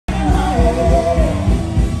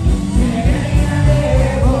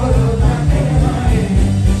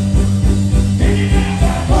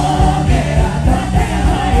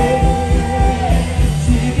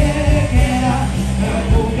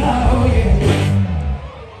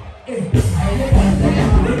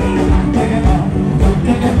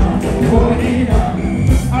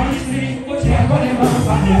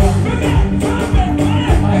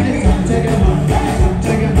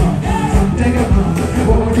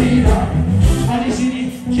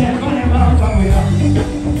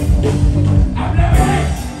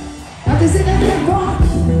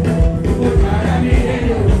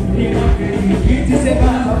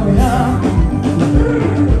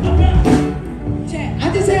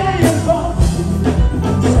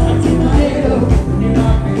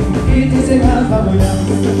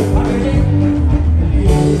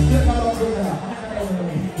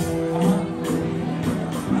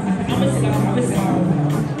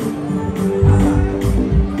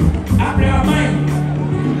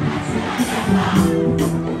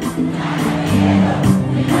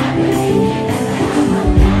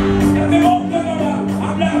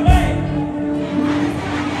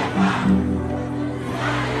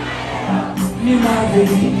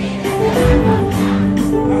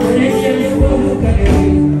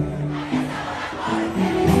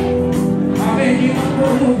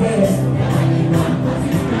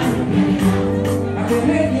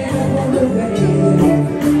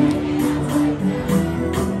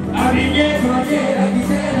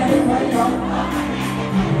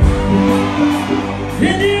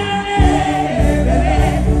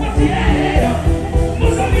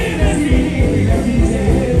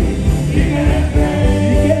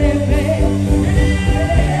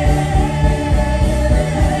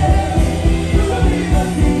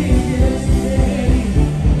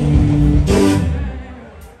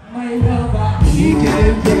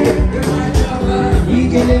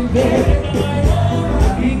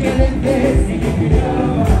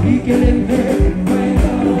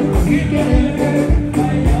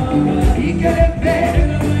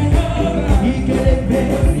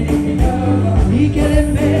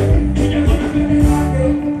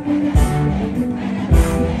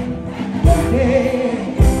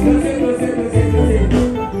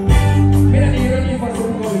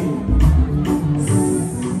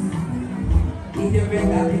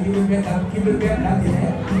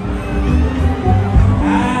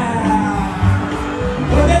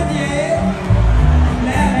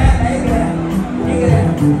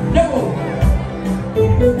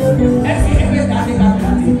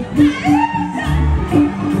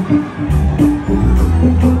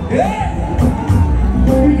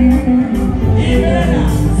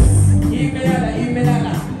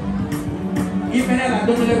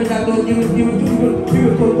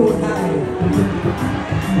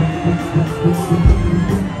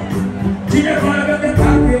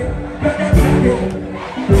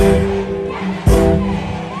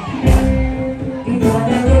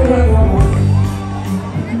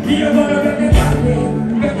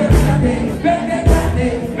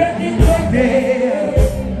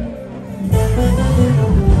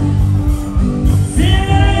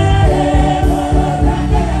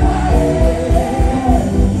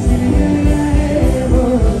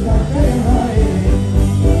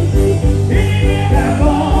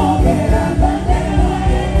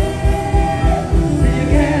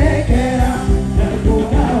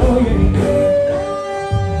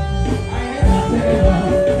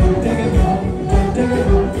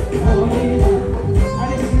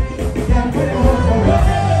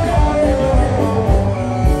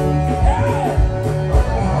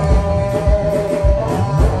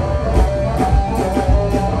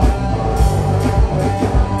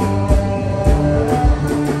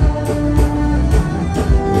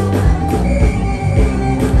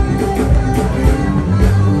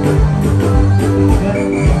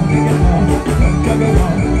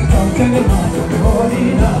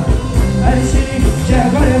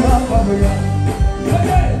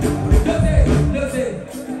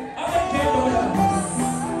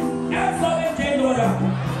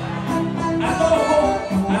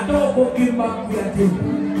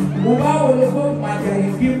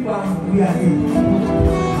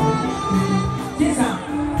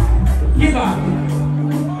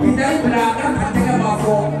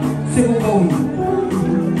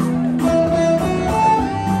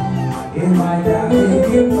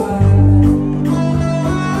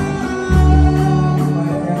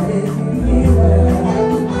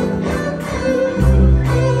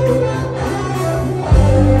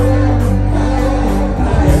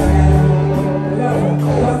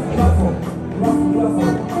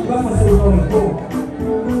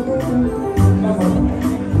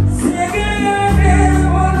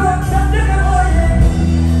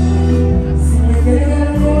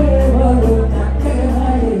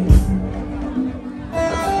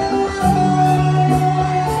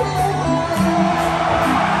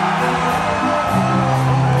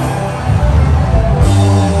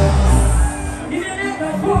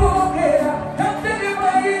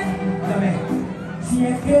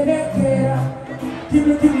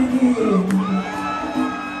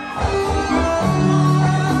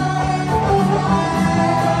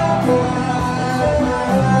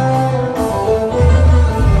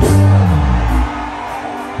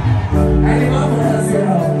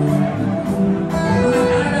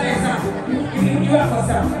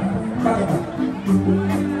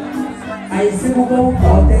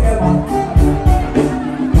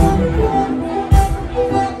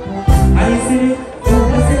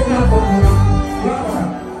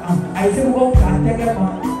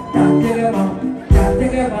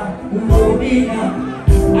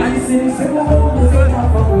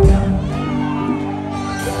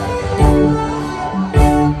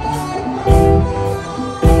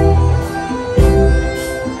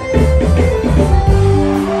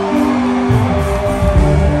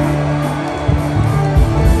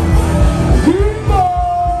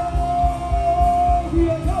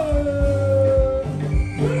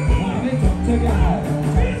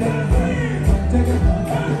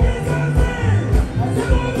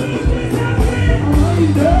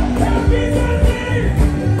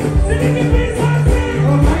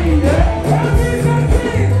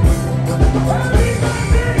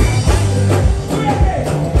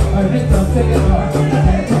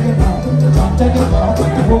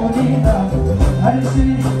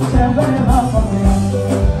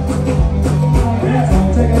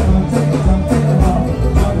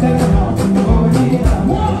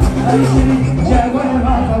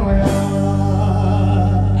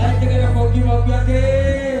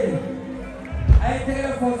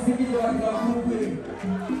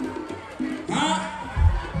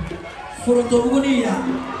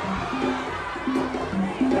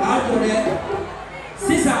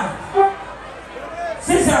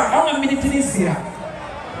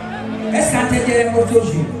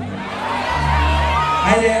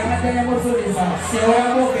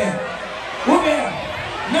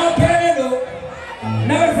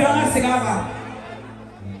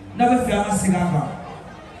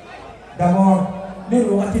D'abord, les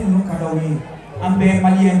lois qui nous cadavent, en paix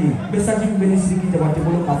malienne, mais ça qui nous bénéficie de votre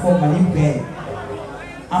boulot, ma forme en paix.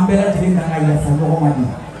 En belle atelier dans la yafon, nous avons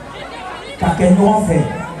dit. Car qu'elle nous en fait,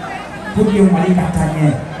 pour que Mali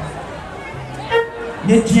Catania.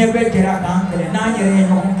 Ne tiens pas que la dame, que les nains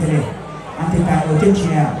non qu'elle en tétan, au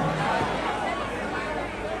tétien.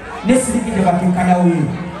 Ne Sidiki de Baté Kanaoui.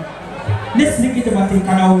 Ne Sidiki de Baté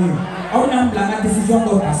Kanaoui. On a la décision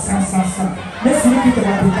de la 100. Ne Sidiki de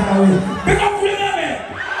Baté Kanaoui. Mais quand vous l'aimez?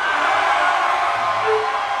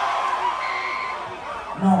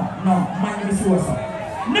 Non, magnifique ça.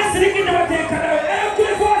 Ne Sidiki de Baté Kanaoui. Et tous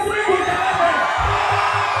les fois, c'est le coup de la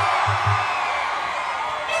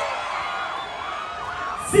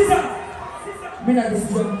 6 ans. Mais la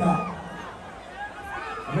décision de ça.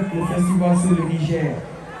 Avec le festival sur le Niger.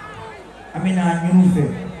 Amena nyufe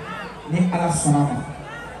ni ala sonama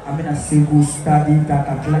amena Ségou stadi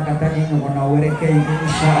kaka kila katani ngona wereke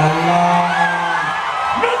inshallah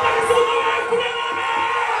nobody so no kunama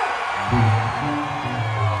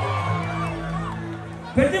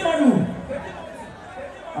pete manu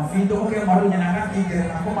afindo ke maru nyana kike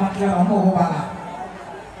ako makla omo bala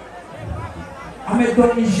ame do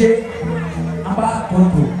Niger amba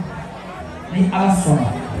toto ni ala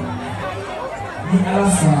sonama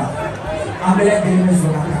Ambele de maison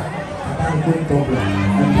à le tombe.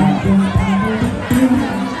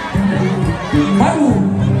 Malou.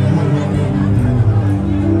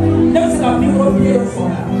 Là c'est la micro pied au fond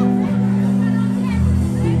là.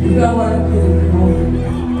 Il va avoir le pied.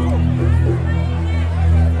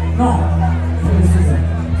 Non. C'est ça.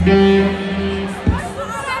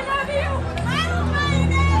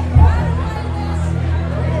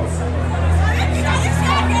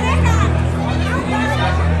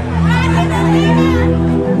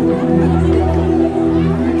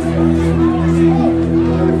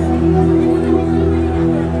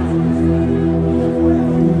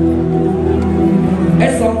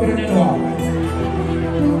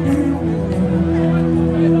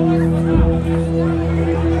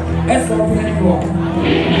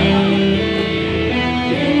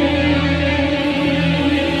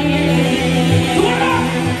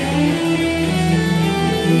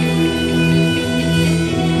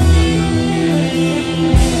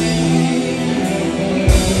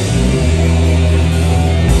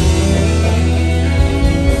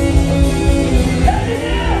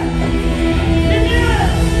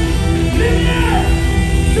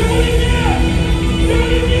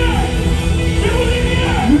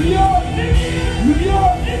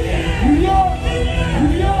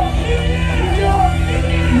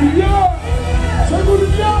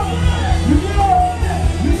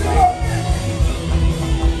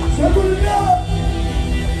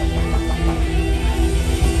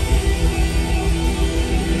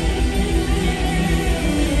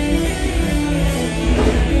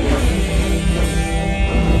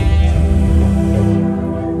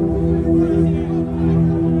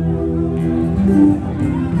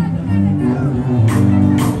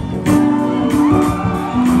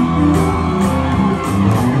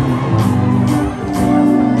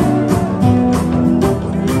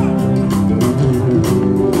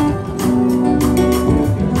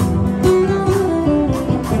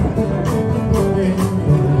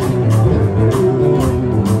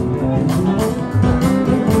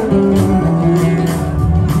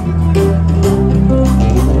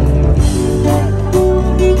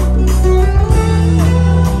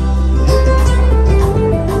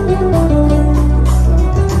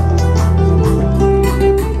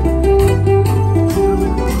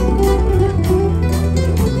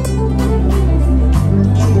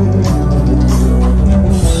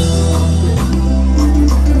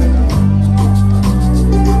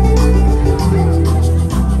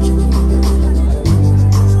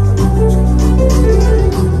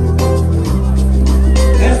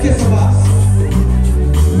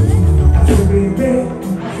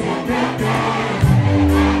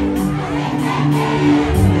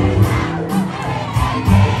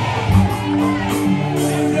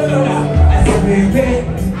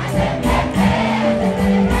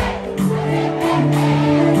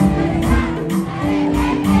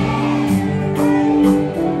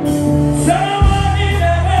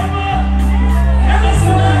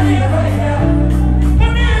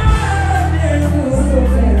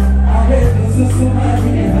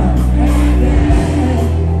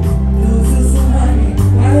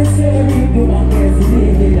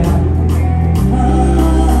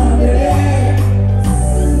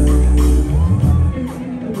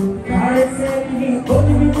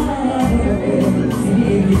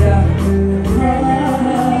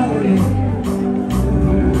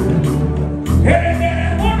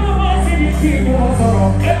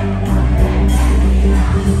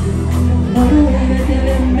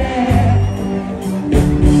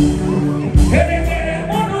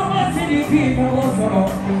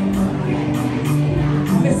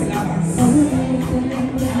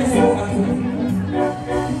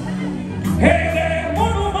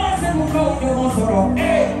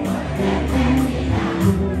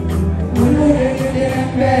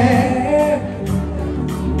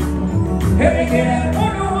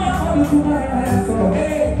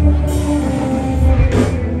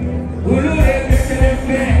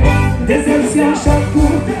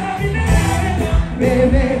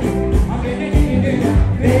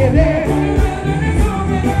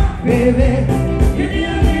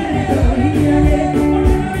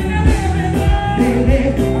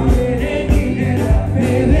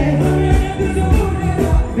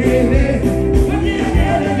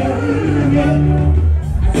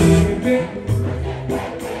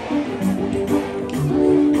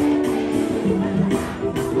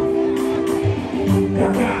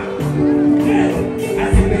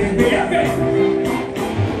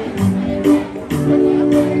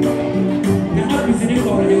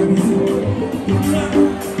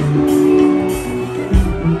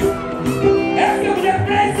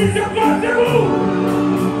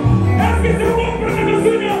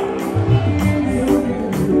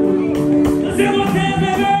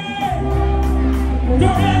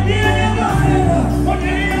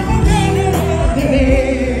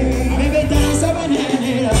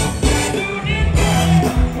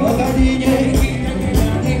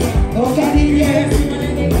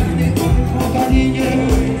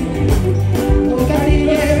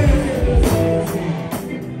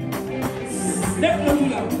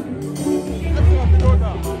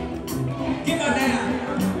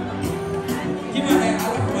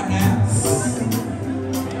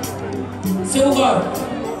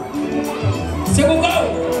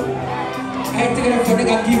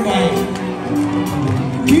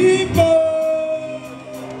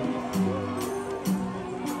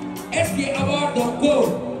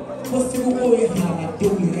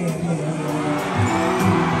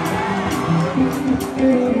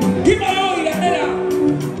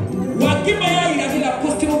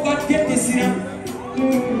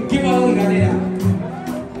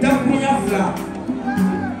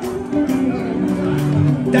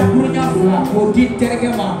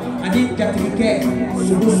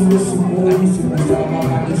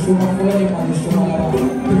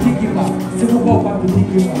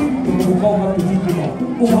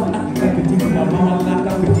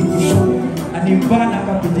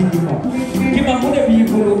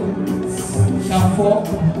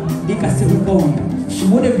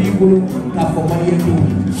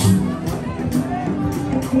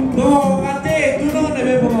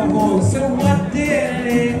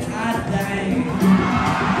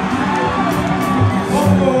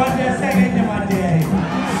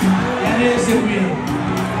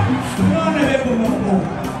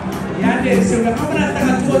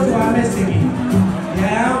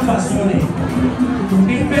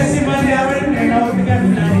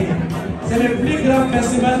 C'est le plus grand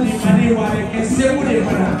festival du Mali avec Ségou de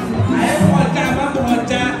Mara.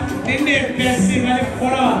 Festival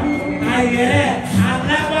Foro, Niger,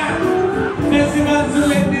 Festival sur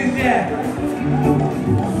le Niger.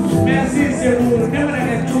 Merci Ségou. Nous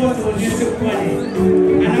avons tout aujourd'hui ce point.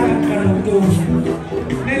 Anaka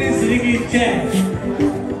Neni Sidiki Tchè.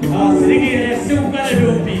 Sidiki est Ségou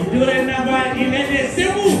Kaladopi. Dorénavant, il est de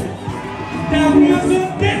Ségou.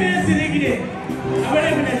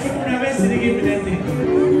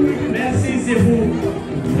 Merci, c'est vous.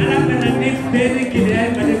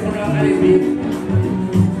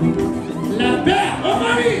 La paix, au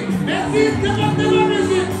Mali. Merci, c'est votre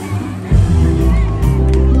musique.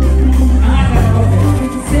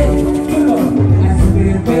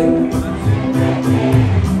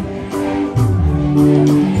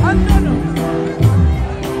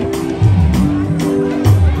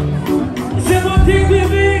 C'est mon petit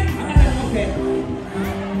bébé.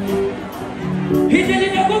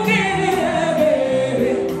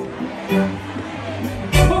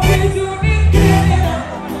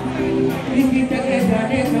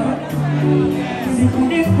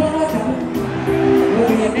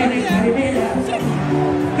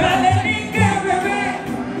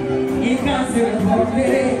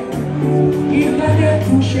 Il va te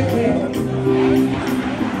toucher.